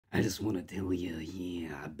I just want to tell you,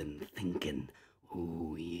 yeah, I've been thinking.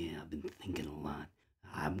 Oh, yeah, I've been thinking a lot.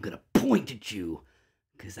 I'm gonna point at you,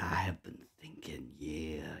 because I have been thinking.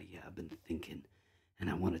 Yeah, I've been thinking. And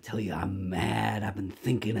I want to tell you, I'm mad. I've been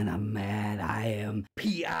thinking and I'm mad. I am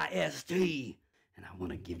P-I-S-T. And I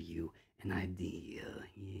want to give you an idea.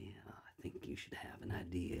 Yeah, I think you should have an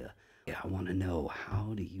idea. Yeah, I want to know,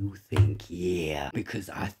 how do you think? Yeah, because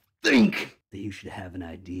I think that you should have an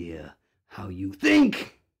idea how you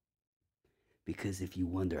think. Because if you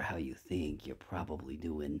wonder how you think, you're probably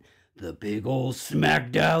doing the big old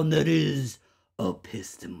smackdown that is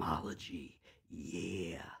epistemology.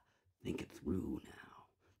 Yeah, think it through now.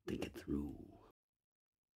 Think it through.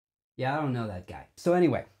 Yeah, I don't know that guy. So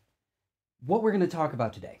anyway, what we're going to talk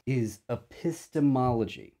about today is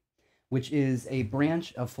epistemology, which is a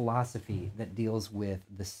branch of philosophy that deals with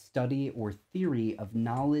the study or theory of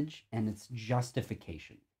knowledge and its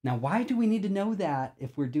justification. Now, why do we need to know that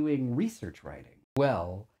if we're doing research writing?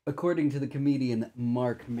 Well, according to the comedian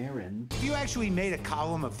Marc Maron, if you actually made a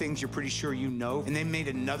column of things you're pretty sure you know, and then made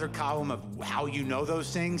another column of how you know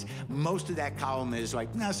those things, most of that column is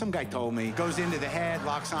like, nah, some guy told me. Goes into the head,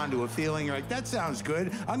 locks onto a feeling. You're like, that sounds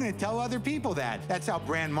good. I'm going to tell other people that. That's how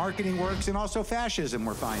brand marketing works, and also fascism,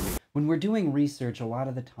 we're finding. When we're doing research, a lot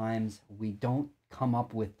of the times we don't come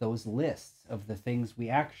up with those lists of the things we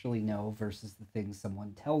actually know versus the things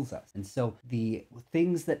someone tells us. And so the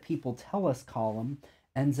things that people tell us column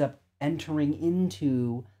ends up entering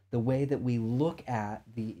into the way that we look at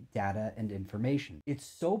the data and information. It's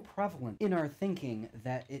so prevalent in our thinking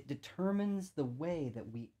that it determines the way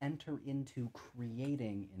that we enter into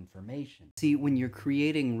creating information. See, when you're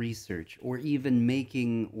creating research or even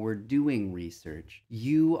making or doing research,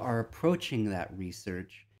 you are approaching that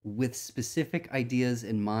research with specific ideas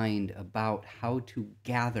in mind about how to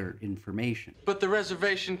gather information. But the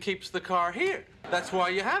reservation keeps the car here. That's why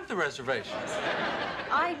you have the reservation.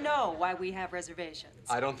 I know why we have reservations.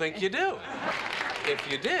 I don't think you do.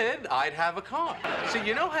 If you did, I'd have a car. See,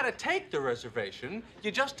 you know how to take the reservation, you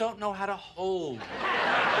just don't know how to hold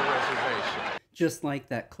the reservation. Just like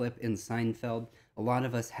that clip in Seinfeld, a lot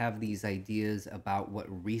of us have these ideas about what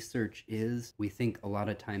research is. We think a lot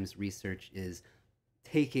of times research is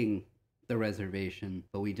taking the reservation,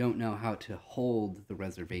 but we don't know how to hold the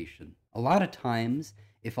reservation. A lot of times,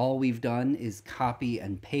 if all we've done is copy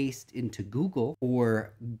and paste into Google,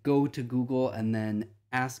 or go to Google and then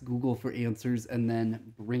ask Google for answers and then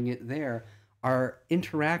bring it there, our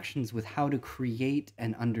interactions with how to create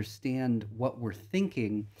and understand what we're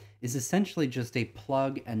thinking is essentially just a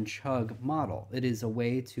plug and chug model. It is a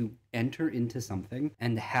way to enter into something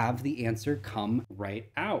and have the answer come right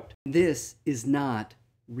out. This is not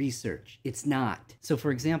research. It's not. So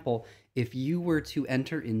for example, if you were to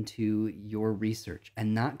enter into your research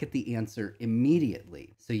and not get the answer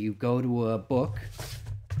immediately, so you go to a book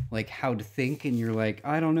like How to Think and you're like,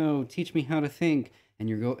 I don't know, teach me how to think. And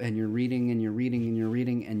you're reading and you're reading and you're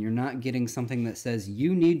reading and you're not getting something that says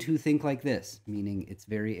you need to think like this, meaning it's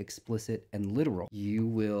very explicit and literal. You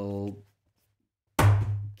will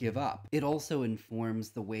give up. It also informs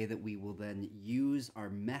the way that we will then use our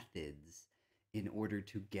methods in order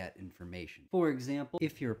to get information. For example,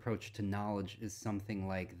 if your approach to knowledge is something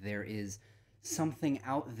like there is something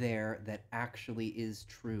out there that actually is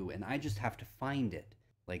true and I just have to find it,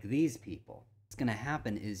 like these people, what's going to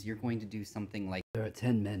happen is you're going to do something like, there are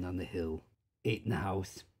 10 men on the hill, 8 in the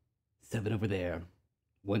house, 7 over there,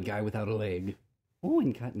 1 guy without a leg. Oh,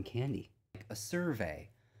 and cotton candy. Like a survey,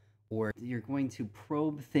 or you're going to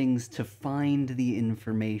probe things to find the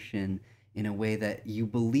information in a way that you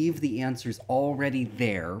believe the answer's already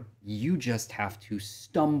there, you just have to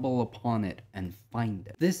stumble upon it and find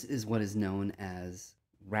it. This is what is known as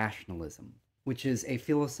rationalism, which is a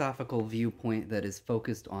philosophical viewpoint that is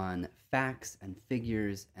focused on facts and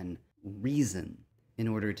figures and reason in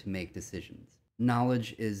order to make decisions.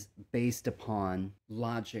 Knowledge is based upon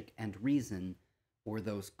logic and reason, or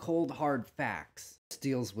those cold hard facts. It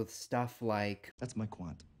deals with stuff like... That's my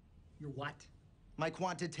quant. Your what? My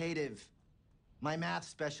quantitative. My math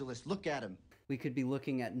specialist. Look at him. We could be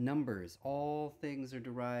looking at numbers. All things are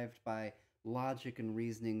derived by logic and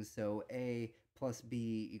reasoning, so A plus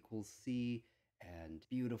B equals C, and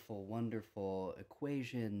beautiful, wonderful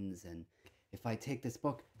equations, and if I take this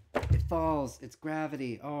book, it falls, it's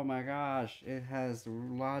gravity, oh my gosh, it has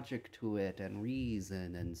logic to it, and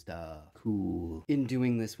reason and stuff. Cool. In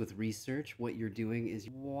doing this with research, what you're doing is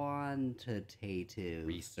quantitative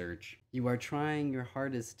research. You are trying your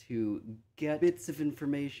hardest to get bits of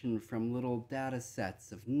information from little data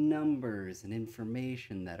sets of numbers and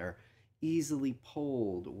information that are easily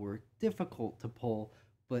pulled or difficult to pull,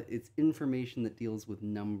 but it's information that deals with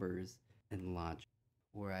numbers and logic.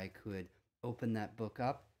 Or I could open that book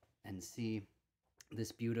up and see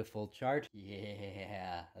this beautiful chart.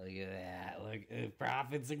 Yeah, look at that. Look,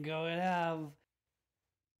 profits are going up.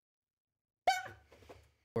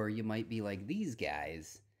 Or you might be like these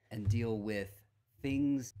guys and deal with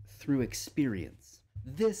things through experience.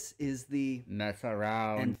 This is the mess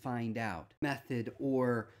around and find out method,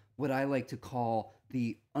 or what I like to call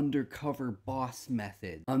the undercover boss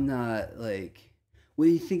method. I'm not like, what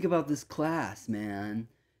do you think about this class, man?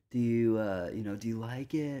 Do you, do you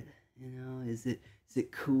like it? Is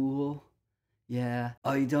it cool? Yeah.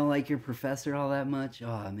 Oh, you don't like your professor all that much?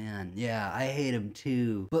 Oh, man. Yeah, I hate him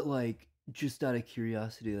too. But like, just out of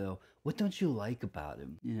curiosity though, what don't you like about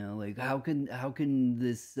him? Like how can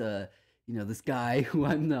this, this guy who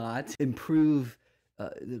I'm not improve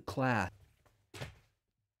the class?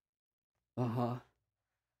 Uh-huh.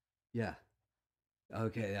 Yeah.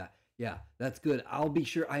 Okay, yeah, that's good. I'll be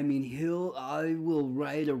sure. I will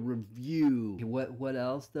write a review. What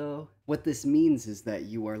else though? What this means is that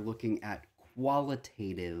you are looking at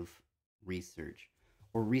qualitative research,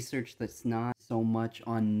 or research that's not so much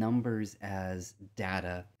on numbers as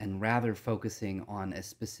data, and rather focusing on a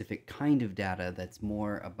specific kind of data that's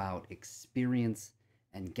more about experience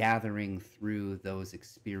and gathering through those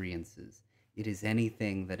experiences. It is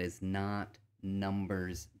anything that is not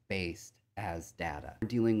numbers based as data. We're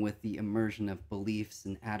dealing with the immersion of beliefs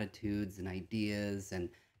and attitudes and ideas, and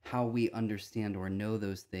how we understand or know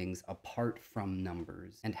those things apart from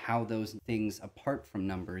numbers, and how those things apart from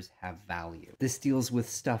numbers have value. This deals with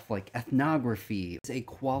stuff like ethnography. It's a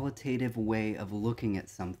qualitative way of looking at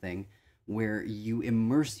something where you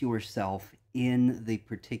immerse yourself in the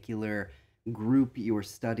particular group you're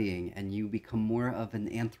studying, and you become more of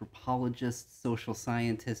an anthropologist, social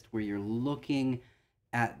scientist, where you're looking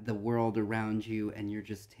at the world around you and you're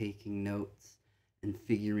just taking notes and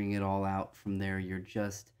figuring it all out from there. You're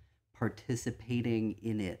just participating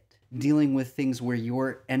in it. Dealing with things where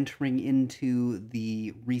you're entering into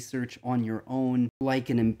the research on your own, like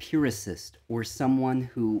an empiricist or someone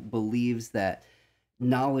who believes that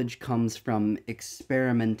knowledge comes from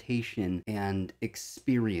experimentation and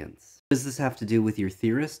experience. What does this have to do with your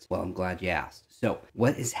theorist? Well, I'm glad you asked. So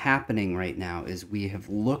what is happening right now is we have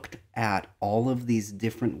looked at all of these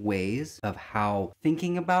different ways of how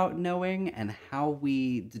thinking about knowing and how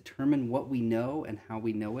we determine what we know and how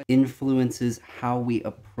we know it influences how we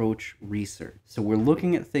approach research. So we're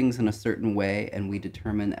looking at things in a certain way, and we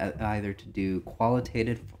determine either to do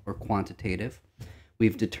qualitative or quantitative.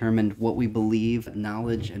 We've determined what we believe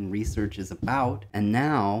knowledge and research is about, and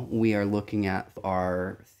now we are looking at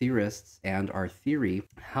our theorists and our theory,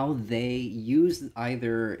 how they use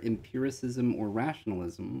either empiricism or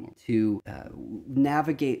rationalism to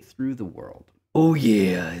navigate through the world. Oh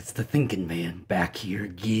yeah, it's the thinking man back here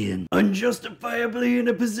again. Unjustifiably in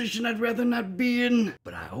a position I'd rather not be in,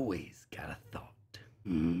 but I always got a thought.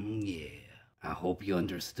 Yeah, I hope you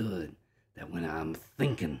understood that when I'm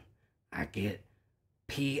thinking, I get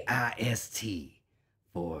P-I-S-T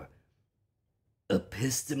for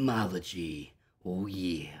epistemology. Oh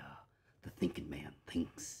yeah, the thinking man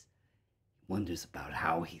thinks. He wonders about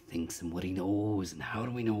how he thinks and what he knows, and how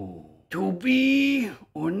do we know? To be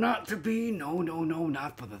or not to be? No,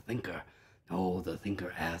 not for the thinker. No, the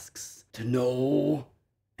thinker asks to know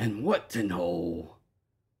and what to know.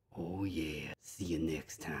 Oh yeah, see you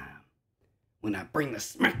next time when I bring the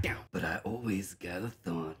smackdown. But I always got a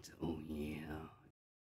thought. Oh yeah.